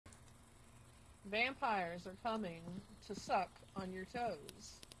Vampires are coming to suck on your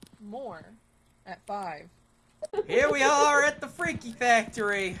toes. More at 5. Here we are at the Freaky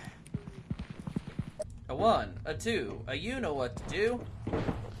Factory. A 1, a 2, a you know what to do.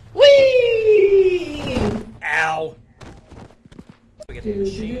 Whee! Ow! We get the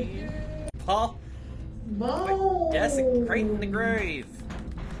machine. Paul. Desecrating the grave.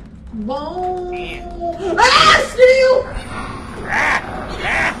 Bone. Yeah. Ah, snail!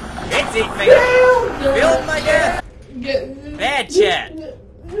 It's eating me. Build my death. Bad chat.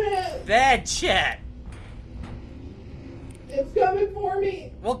 Bad chat. It's coming for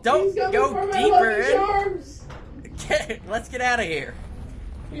me. Well, don't go deeper in. Let's get out of here.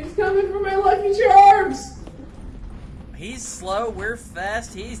 He's coming for my Lucky Charms. He's slow, we're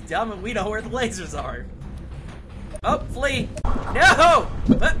fast, he's dumb, and we know where the lasers are. Oh, flee! No!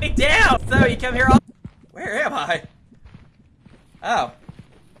 Put me down! So, you come here all— Where am I? Oh.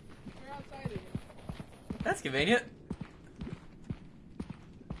 We're outside of you. That's convenient.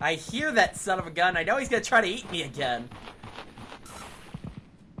 I hear that son of a gun. I know he's gonna try to eat me again.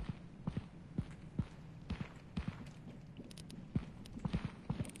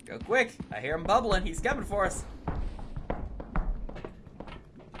 Go quick! I hear him bubbling. He's coming for us.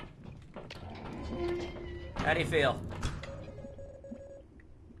 How do you feel?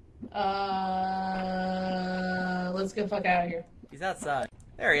 Let's get the fuck out of here. He's outside.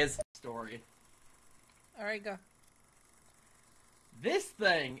 There he is. Story. Alright, go. This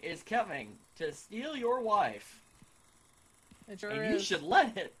thing is coming to steal your wife. It sure and is. you should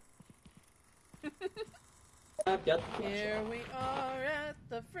let it. I've got the Here we are at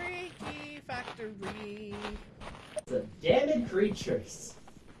the Freaky Factory. The damned creatures.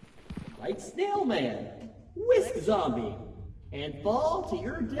 Like Snail Man, Whisk Zombie, and fall to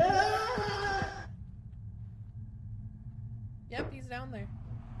your death. Yep, he's down there.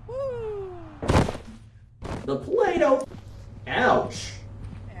 Woo! The Play-Doh. Ouch.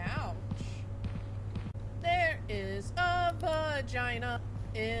 Ouch. There is a vagina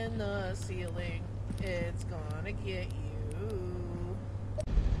in the ceiling. It's gonna get you.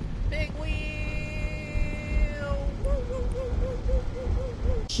 Big wheel. Woo, woo, woo, woo, woo, woo, woo,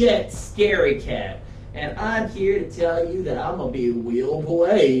 woo. Shit, Scary Cat. And I'm here to tell you that I'm gonna be Wheel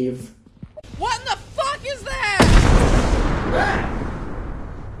Wave. What in the fuck is that?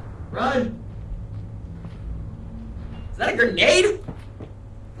 Run! Is that a grenade?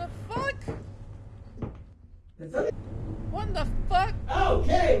 The fuck? Is that a— What in the fuck?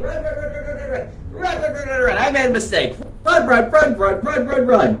 Okay, run, run, run, run, run, run, run, run, run, run, run. I made a mistake. Run, run, run, run, run, run,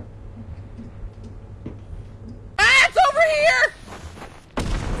 run. Ah, it's over here!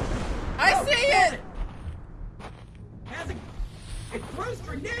 I see it! It throws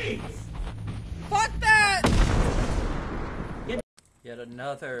grenades. Fuck that! Yet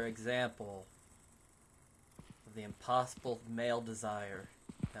another example of the impossible male desire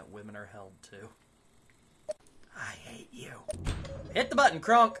that women are held to. I hate you. Hit the button,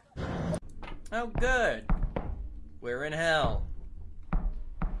 Kronk! Oh, good. We're in hell.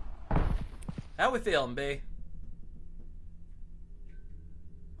 How we feeling, B?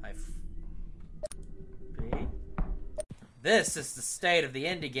 B? This is the state of the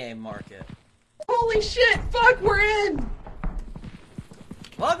indie game market. Holy shit! Fuck, we're in!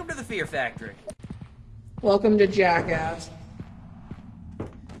 Welcome to the Fear Factory. Welcome to Jackass.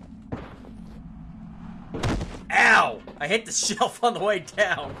 Ow! I hit the shelf on the way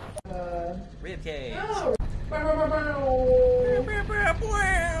down. Ribcage. No!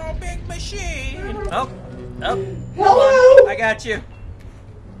 Big machine. Oh. Oh. Hello? I got you.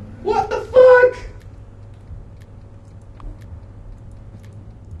 What the fuck?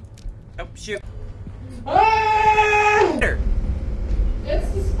 Oh, shoot. Ah! There. It's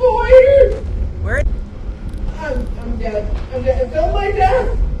the spider! Where? I'm dead. I'm dead. Film my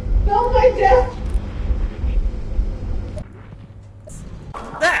death! Film my death!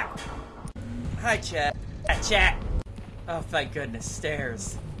 That. Hi, chat. Hi, chat. Oh, thank goodness.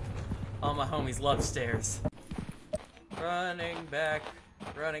 Stairs. All my homies love stairs. Running back.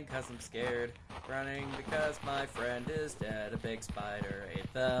 Running cause I'm scared. Running because my friend is dead. A big spider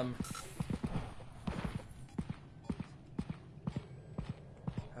ate them.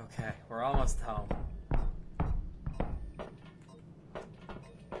 Okay, we're almost home.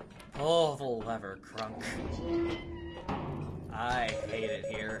 Pull the lever, Crunk. I hate it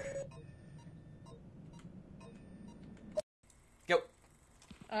here. Go.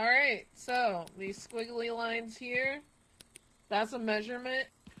 Alright, so these squiggly lines here, that's a measurement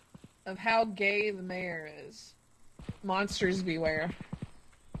of how gay the mayor is. Monsters beware.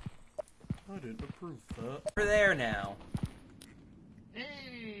 I didn't approve that. We're there now.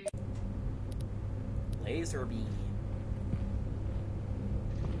 Laser beam.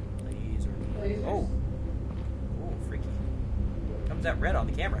 Laser beam. Lasers. Oh. Oh, freaky. Comes out red on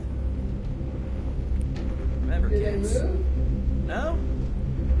the camera. Remember, Do they kids. move? No?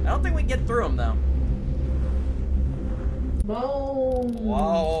 I don't think we can get through them, though. Bones.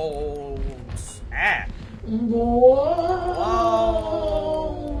 Bones. Ah. Bones.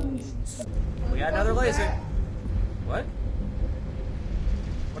 We got another laser. What?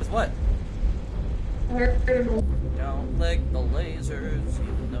 What is what? Don't like the lasers,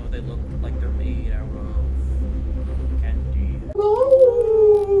 even though they look like they're made out of candy.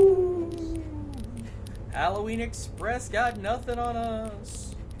 Halloween Express got nothing on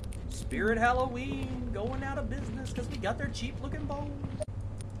us. Spirit Halloween going out of business because we got their cheap looking bones.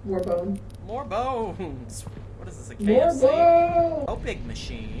 More bone. More bones. What is this, a More KFC? bone. Oh, big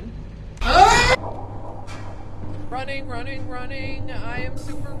machine. Running, running, running. I am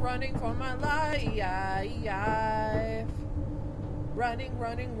super running for my life. Running,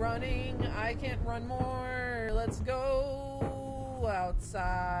 running, running. I can't run more. Let's go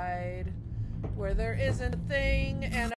outside where there isn't a thing and